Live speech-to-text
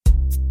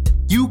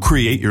You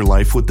create your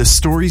life with the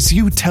stories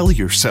you tell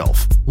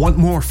yourself. Want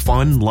more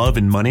fun, love,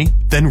 and money?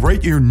 Then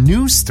write your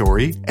new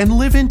story and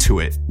live into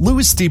it.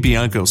 Louis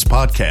DiBianco's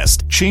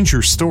podcast, Change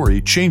Your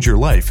Story, Change Your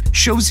Life,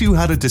 shows you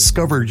how to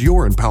discover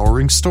your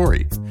empowering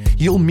story.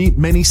 You'll meet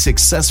many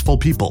successful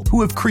people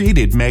who have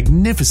created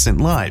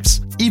magnificent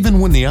lives, even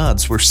when the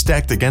odds were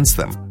stacked against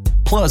them.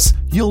 Plus,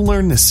 you'll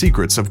learn the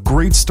secrets of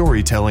great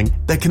storytelling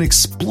that can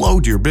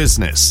explode your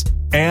business.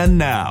 And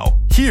now,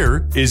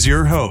 here is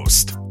your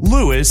host,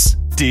 Louis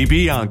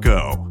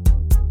DiBianco.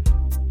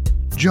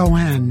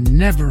 Joanne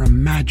never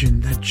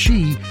imagined that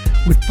she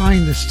would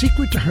find the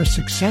secret to her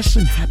success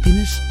and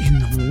happiness in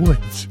the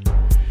woods.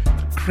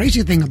 The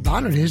crazy thing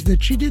about it is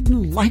that she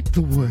didn't like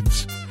the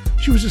woods.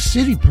 She was a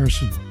city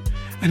person,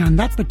 and on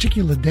that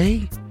particular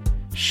day,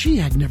 she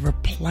had never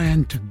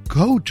planned to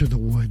go to the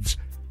woods.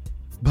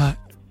 But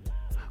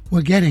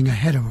we're getting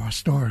ahead of our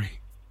story.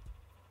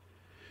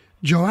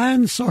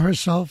 Joanne saw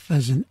herself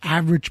as an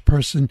average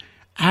person,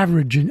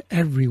 average in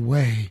every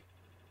way.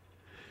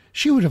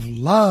 She would have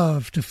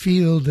loved to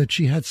feel that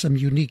she had some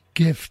unique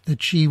gift,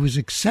 that she was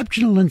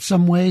exceptional in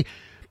some way,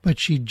 but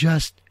she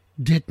just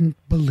didn't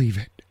believe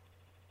it.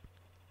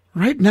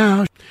 Right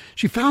now,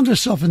 she found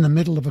herself in the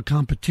middle of a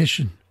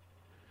competition.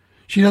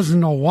 She doesn't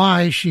know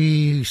why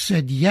she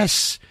said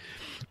yes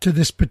to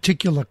this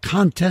particular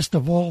contest,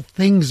 of all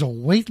things, a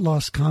weight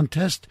loss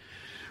contest,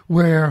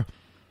 where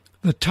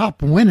the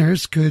top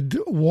winners could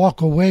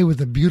walk away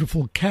with a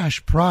beautiful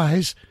cash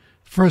prize,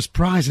 first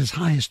prize as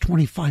high as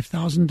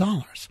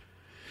 $25,000.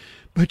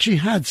 But she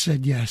had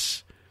said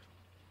yes.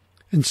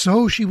 And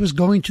so she was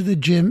going to the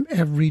gym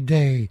every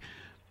day.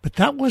 But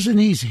that wasn't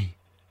easy,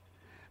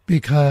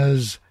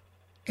 because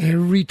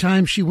every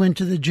time she went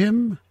to the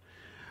gym,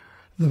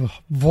 the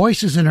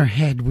voices in her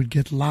head would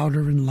get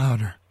louder and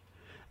louder.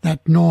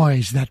 That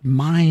noise, that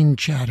mind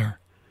chatter.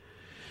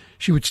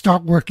 She would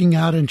start working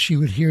out and she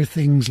would hear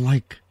things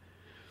like,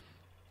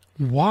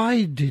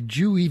 "Why did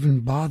you even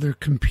bother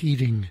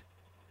competing?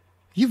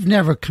 You've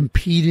never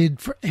competed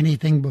for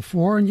anything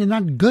before and you're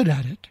not good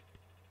at it.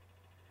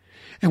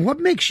 And what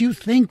makes you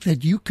think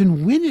that you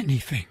can win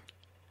anything?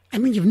 I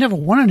mean, you've never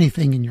won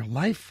anything in your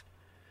life.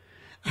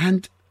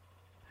 And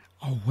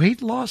a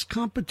weight loss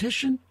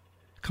competition?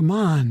 Come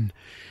on.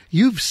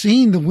 You've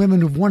seen the women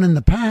who've won in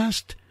the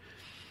past.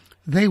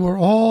 They were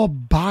all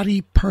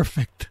body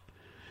perfect."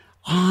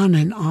 On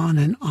and on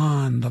and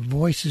on. The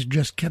voices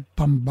just kept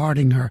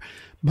bombarding her.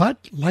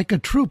 But like a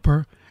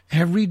trooper,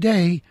 every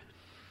day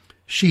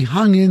she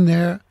hung in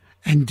there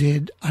and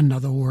did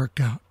another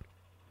workout.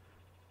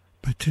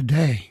 But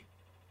today,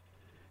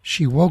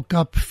 she woke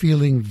up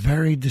feeling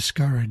very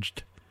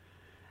discouraged,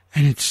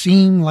 and it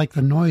seemed like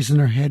the noise in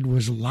her head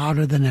was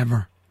louder than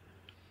ever.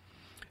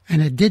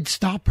 And it did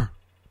stop her.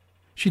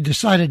 She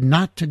decided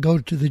not to go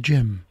to the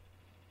gym.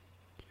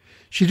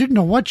 She didn't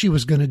know what she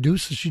was going to do,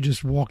 so she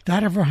just walked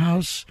out of her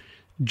house,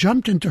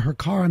 jumped into her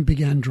car, and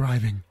began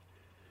driving.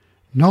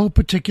 No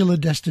particular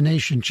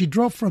destination. She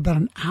drove for about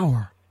an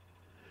hour.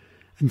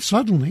 And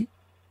suddenly,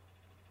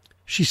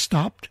 she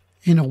stopped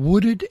in a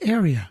wooded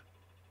area.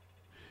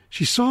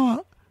 She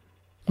saw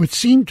what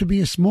seemed to be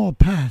a small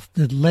path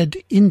that led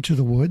into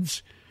the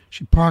woods.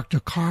 She parked her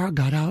car,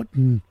 got out,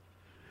 and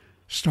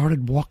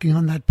started walking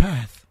on that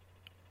path.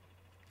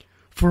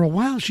 For a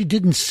while, she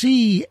didn't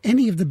see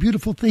any of the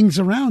beautiful things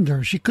around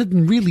her. She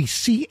couldn't really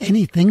see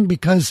anything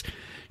because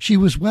she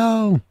was,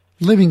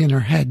 living in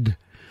her head.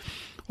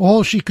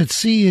 All she could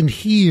see and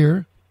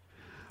hear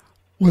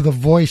were the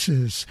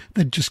voices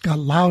that just got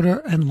louder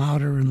and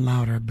louder and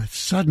louder. But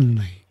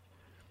suddenly,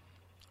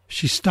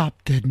 she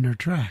stopped dead in her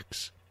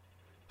tracks.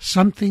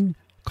 Something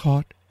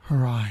caught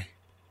her eye.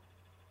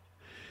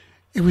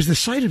 It was the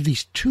sight of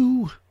these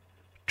two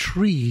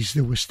trees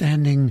that were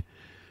standing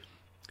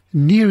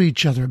near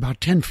each other, about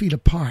 10 feet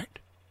apart.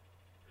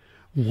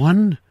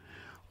 One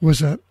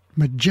was a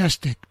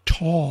majestic,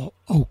 tall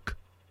oak.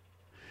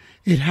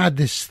 It had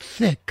this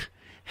thick,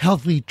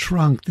 healthy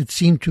trunk that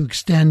seemed to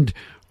extend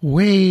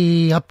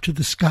way up to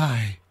the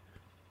sky.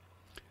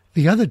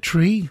 The other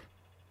tree,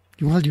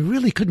 you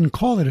really couldn't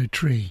call it a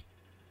tree,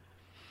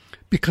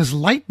 because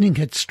lightning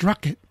had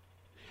struck it,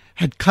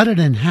 had cut it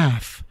in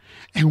half,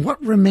 and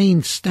what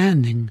remained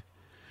standing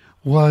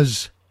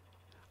was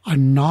a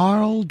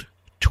gnarled,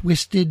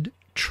 twisted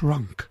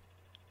trunk.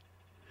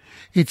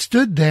 It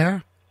stood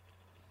there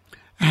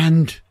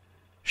and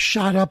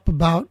shot up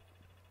about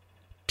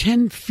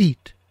 10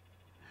 feet,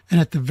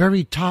 and at the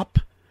very top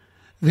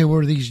there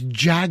were these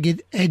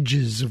jagged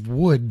edges of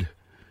wood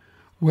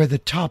where the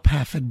top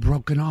half had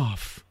broken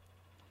off.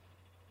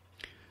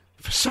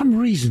 For some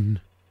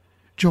reason,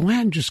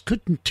 Joanne just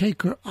couldn't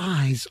take her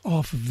eyes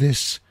off of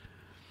this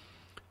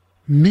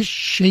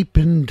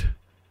misshapen,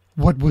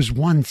 what was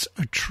once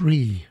a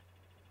tree.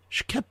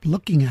 She kept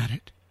looking at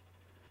it.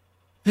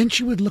 Then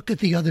she would look at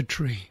the other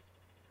tree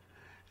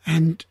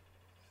and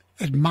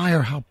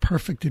admire how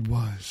perfect it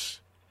was.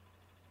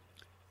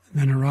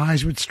 And then her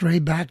eyes would stray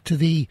back to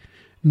the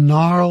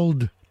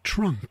gnarled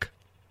trunk.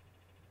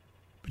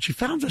 But she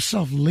found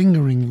herself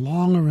lingering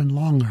longer and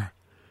longer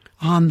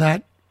on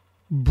that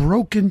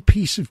broken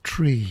piece of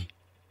tree.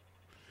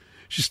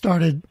 She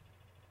started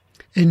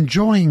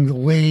enjoying the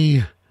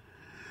way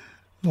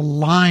the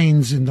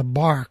lines in the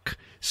bark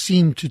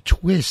seemed to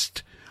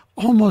twist,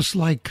 almost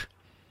like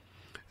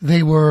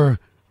they were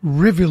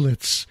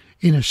rivulets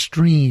in a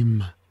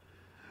stream.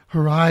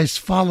 Her eyes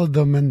followed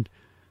them, and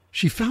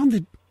she found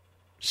it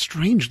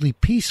strangely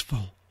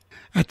peaceful.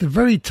 At the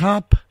very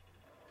top,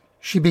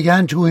 she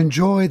began to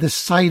enjoy the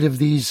sight of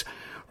these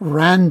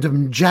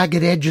random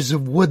jagged edges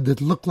of wood that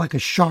looked like a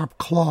sharp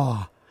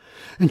claw,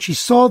 and she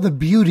saw the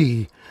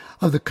beauty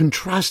of the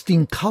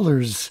contrasting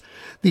colors,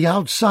 the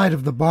outside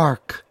of the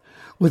bark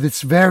with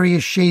its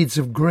various shades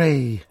of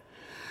gray,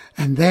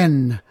 and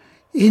then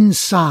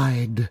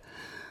inside,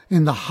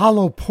 in the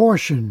hollow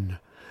portion,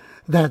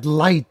 that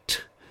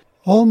light,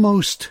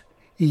 almost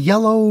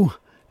yellow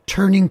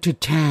turning to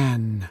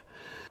tan,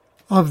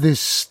 of this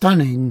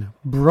stunning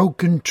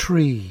broken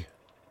tree.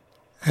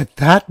 At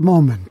that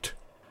moment,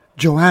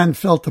 Joanne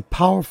felt a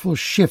powerful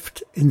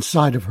shift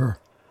inside of her.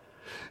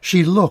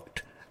 She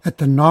looked at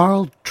the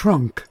gnarled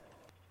trunk,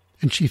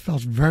 and she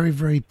felt very,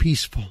 very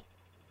peaceful.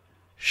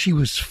 She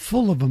was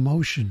full of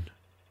emotion.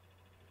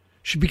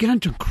 She began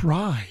to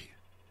cry.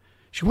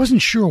 She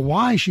wasn't sure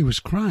why she was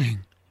crying,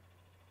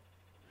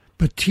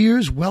 but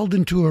tears welled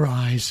into her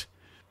eyes,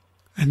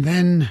 and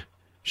then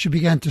she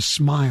began to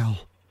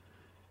smile,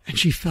 and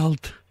she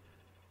felt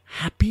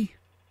happy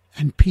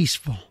and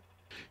peaceful.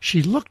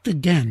 She looked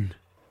again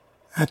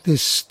at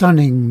this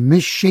stunning,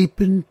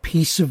 misshapen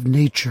piece of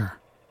nature,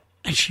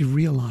 and she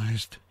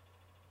realized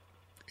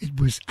it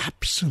was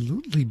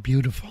absolutely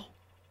beautiful.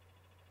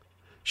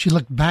 She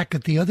looked back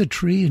at the other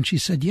tree and she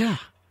said, yeah,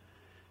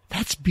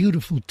 that's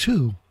beautiful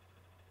too,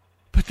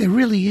 but there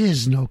really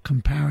is no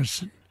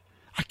comparison.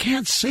 I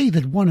can't say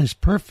that one is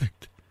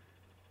perfect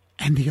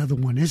and the other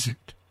one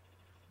isn't.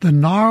 The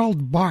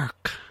gnarled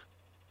bark,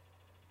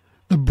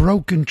 the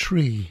broken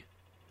tree,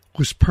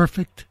 was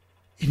perfect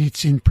in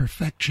its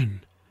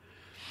imperfection.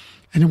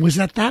 And it was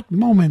at that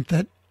moment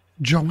that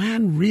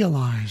Joanne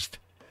realized,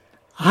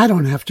 I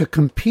don't have to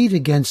compete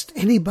against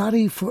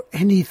anybody for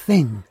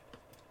anything.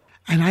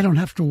 And I don't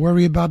have to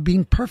worry about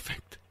being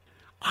perfect.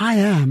 I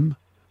am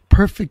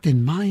perfect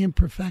in my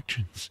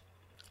imperfections.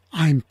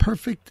 I'm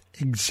perfect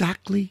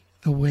exactly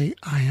the way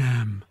I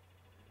am.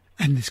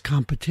 And this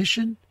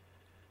competition,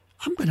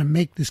 I'm going to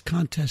make this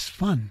contest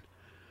fun.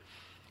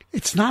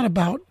 It's not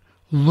about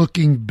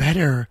looking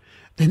better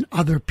than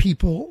other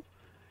people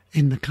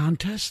in the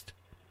contest.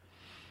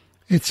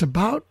 It's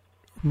about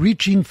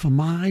reaching for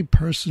my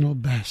personal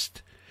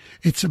best.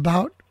 It's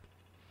about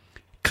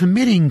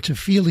committing to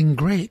feeling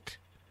great.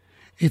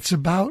 It's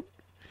about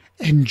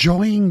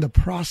enjoying the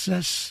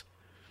process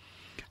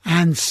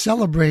and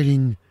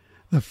celebrating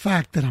the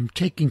fact that I'm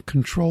taking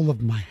control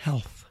of my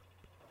health.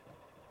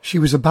 She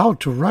was about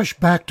to rush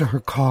back to her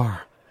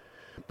car,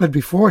 but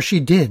before she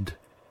did,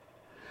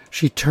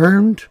 she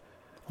turned,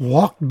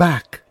 walked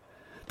back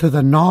to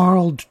the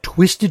gnarled,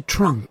 twisted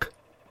trunk.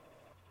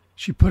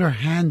 She put her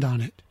hand on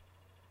it,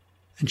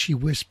 and she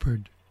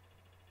whispered,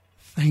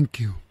 "Thank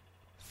you.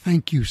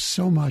 Thank you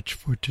so much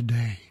for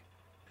today."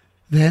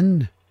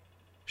 Then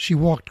she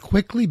walked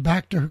quickly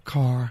back to her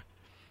car,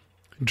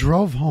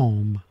 drove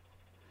home,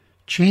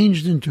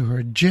 changed into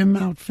her gym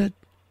outfit,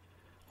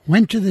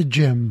 went to the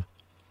gym,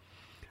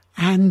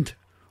 and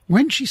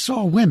when she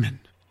saw women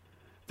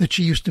that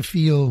she used to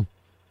feel,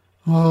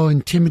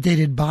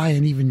 intimidated by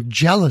and even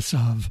jealous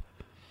of,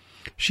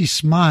 she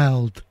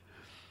smiled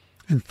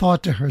and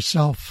thought to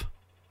herself,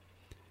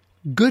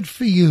 "Good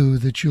for you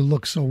that you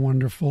look so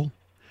wonderful.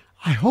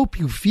 I hope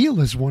you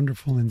feel as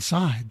wonderful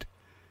inside.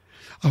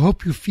 I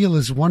hope you feel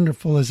as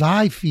wonderful as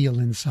I feel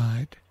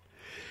inside."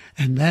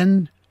 And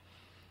then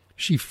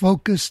she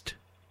focused,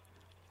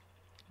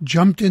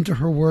 jumped into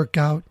her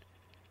workout,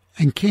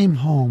 and came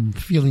home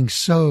feeling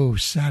so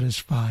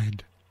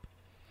satisfied.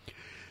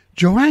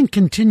 Joanne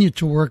continued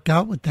to work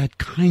out with that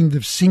kind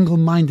of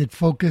single-minded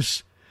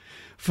focus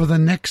for the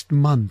next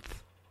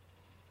month.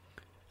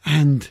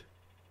 And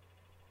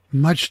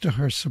much to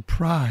her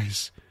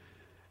surprise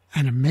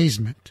and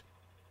amazement,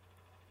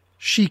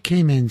 she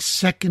came in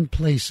second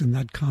place in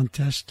that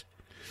contest.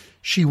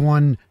 She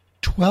won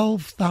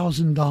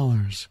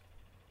 $12,000.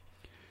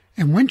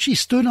 And when she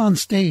stood on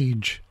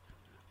stage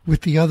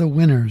with the other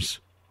winners,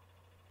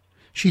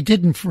 she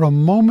didn't for a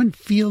moment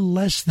feel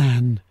less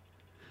than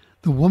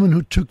the woman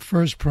who took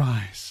first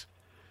prize,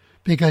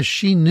 because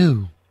she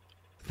knew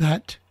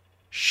that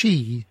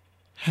she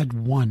had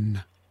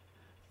won,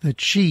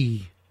 that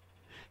she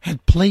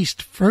had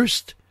placed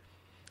first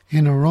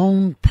in her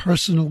own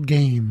personal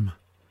game,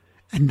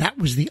 and that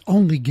was the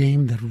only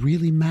game that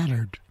really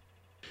mattered.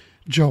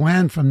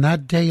 Joanne, from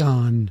that day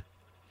on,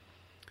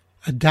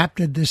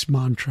 adapted this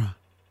mantra: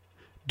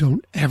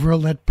 don't ever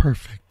let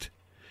perfect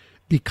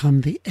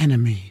become the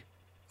enemy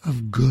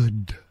of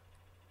good.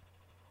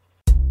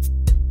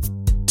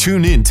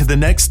 Tune in to the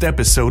next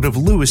episode of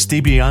Louis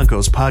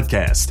DiBianco's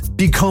podcast.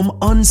 Become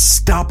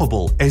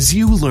unstoppable as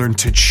you learn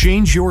to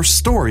change your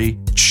story,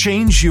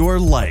 change your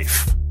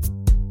life.